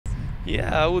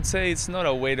Yeah, I would say it's not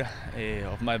a weight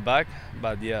of my back,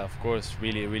 but yeah, of course,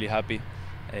 really happy.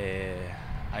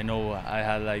 I know I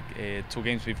had like 2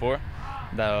 games before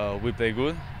that we played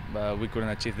good, but we couldn't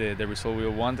achieve the result we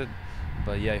wanted.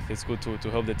 But yeah, it feels good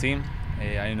to help the team.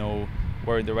 I know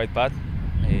we're in the right path.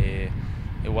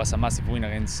 It was a massive win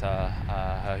against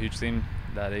a huge team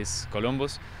that is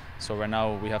Columbus. So right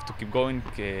now we have to keep going,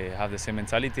 have the same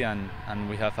mentality, and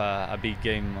we have a big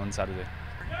game on Saturday.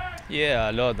 Yeah,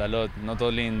 a lot. Not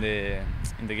only in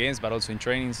the games, but also in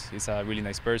trainings. He's a really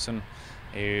nice person.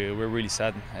 We're really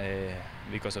sad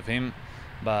because of him,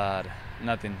 but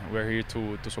nothing. We're here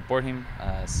to support him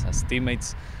as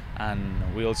teammates, and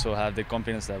we also have the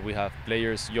confidence that we have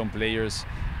players, young players,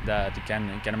 that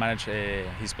can manage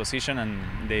his position, and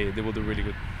they will do really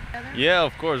good. Yeah,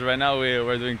 of course. Right now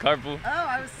we're doing carpool. Oh,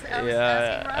 I was asking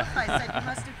Ralph. I said you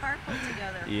must do carpool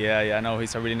together. Yeah. I know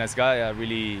he's a really nice guy, a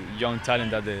really young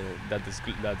talent that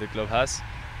the club has.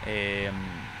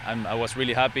 I was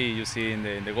really happy. You see in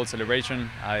the goal celebration,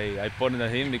 I pointed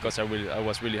at him because I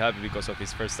was really happy because of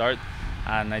his first start,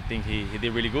 and I think he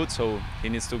did really good. So he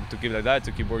needs to keep like that,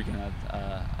 to keep working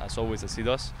as always as he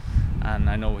does, and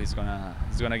I know he's gonna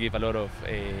give a lot of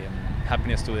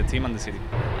happiness to the team and the city.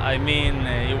 I mean,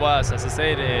 it was, as I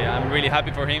said, I'm really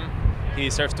happy for him. He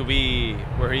deserves to be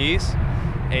where he is.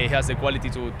 He has the quality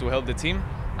to help the team,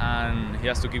 and he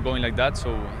has to keep going like that,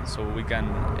 so we can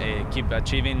keep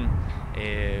achieving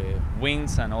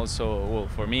wins, and also, well,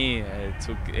 for me,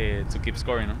 to keep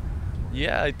scoring. No?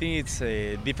 Yeah, I think it's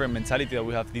a different mentality that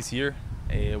we have this year.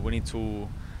 We need to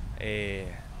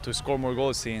score more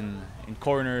goals in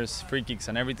corners, free kicks,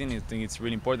 and everything. I think it's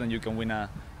really important. You can win a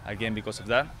game because of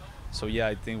that. So yeah,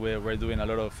 I think we're doing a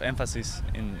lot of emphasis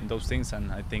in those things,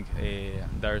 and I think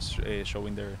they're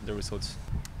showing their results.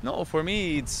 No, for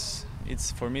me it's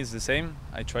the same.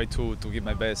 I try to give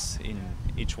my best in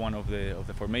each one of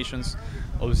the formations.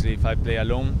 Obviously, if I play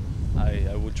alone,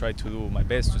 I will try to do my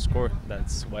best to score.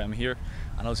 That's why I'm here.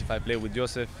 And also, if I play with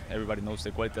Joseph, everybody knows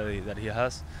the quality that he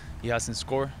has. He hasn't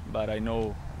scored, but I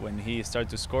know when he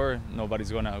starts to score,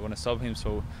 nobody's gonna stop him.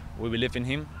 So we believe in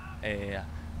him.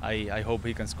 I hope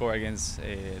he can score against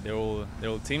their old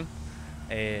team.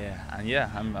 And yeah,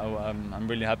 I'm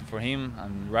really happy for him.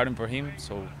 I'm rooting for him.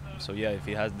 So yeah, if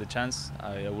he has the chance,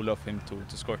 I would love him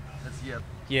to score.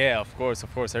 Yeah, of course.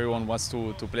 Everyone wants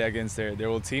to play against their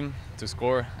old team, to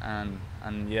score,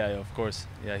 and yeah, of course.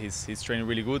 Yeah, he's training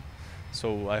really good.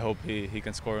 So I hope he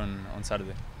can score on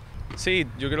Saturday. Sí,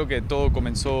 yo creo que todo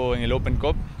comenzó en el Open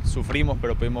Cup. Sufrimos,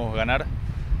 pero pudimos ganar.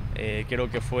 Creo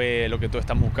que fue lo que todos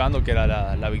estamos buscando, que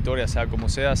era la victoria, sea como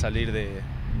sea, salir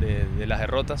de las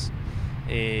derrotas.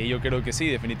 Yo creo que sí,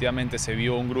 definitivamente se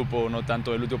vio un grupo, no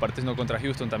tanto del último partido, sino contra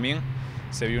Houston también.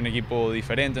 Se vio un equipo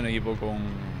diferente, un equipo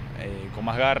con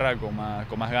más garra, con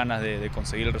más ganas de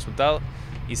conseguir el resultado.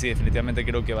 Y sí, definitivamente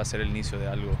creo que va a ser el inicio de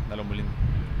algo muy lindo.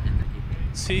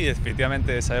 Sí,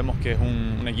 definitivamente sabemos que es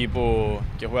un equipo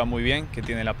que juega muy bien, que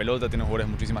tiene la pelota, tiene jugadores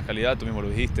de muchísima calidad. Tú mismo lo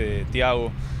dijiste,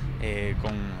 Thiago,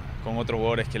 con otros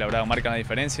jugadores que la verdad marcan la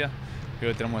diferencia.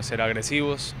 Creo que tenemos que ser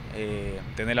agresivos,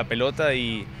 tener la pelota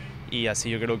y así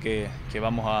yo creo que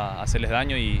vamos a hacerles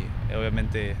daño, y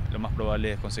obviamente lo más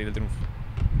probable es conseguir el triunfo.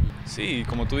 Sí,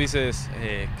 como tú dices,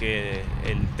 que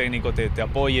el técnico te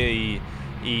apoye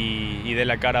y dé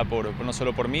la cara no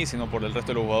solo por mí, sino por el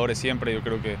resto de los jugadores siempre. Yo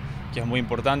creo que es muy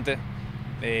importante.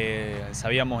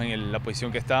 Sabíamos en la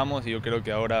posición que estábamos, y yo creo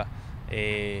que ahora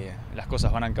las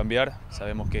cosas van a cambiar.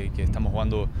 Sabemos que estamos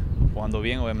jugando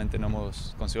bien. Obviamente no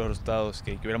hemos conseguido los resultados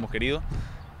que hubiéramos querido,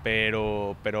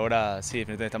 pero ahora sí,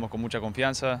 definitivamente estamos con mucha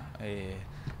confianza,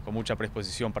 con mucha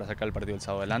predisposición para sacar el partido del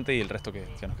sábado adelante y el resto que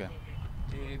nos queda.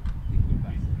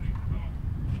 Disculpa,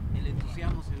 el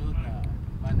entusiasmo se nota,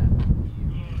 Campana,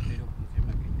 y espero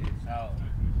que este sábado,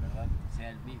 ¿verdad?, sea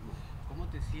el mismo. ¿Cómo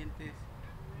te sientes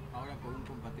ahora con un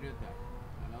compatriota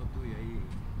al lado tuyo ahí,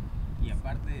 y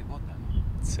aparte de Bota, ¿no?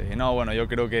 Sí, no, bueno, yo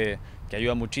creo que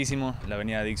ayuda muchísimo. La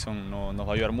venida de Dixon nos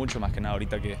va a ayudar mucho, más que nada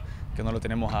ahorita que no lo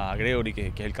tenemos a Gregory, que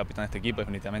es el capitán de este equipo.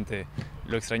 Definitivamente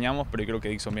lo extrañamos, pero yo creo que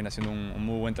Dixon viene haciendo un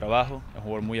muy buen trabajo. Es un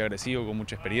jugador muy agresivo, con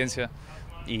mucha experiencia,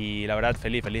 y la verdad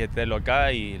feliz de tenerlo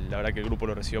acá, y la verdad que el grupo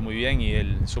lo recibió muy bien y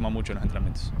él suma mucho en los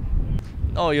entrenamientos.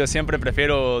 No, yo siempre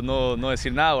prefiero no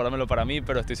decir nada, guardármelo para mí,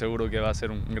 pero estoy seguro que va a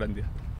ser un gran día.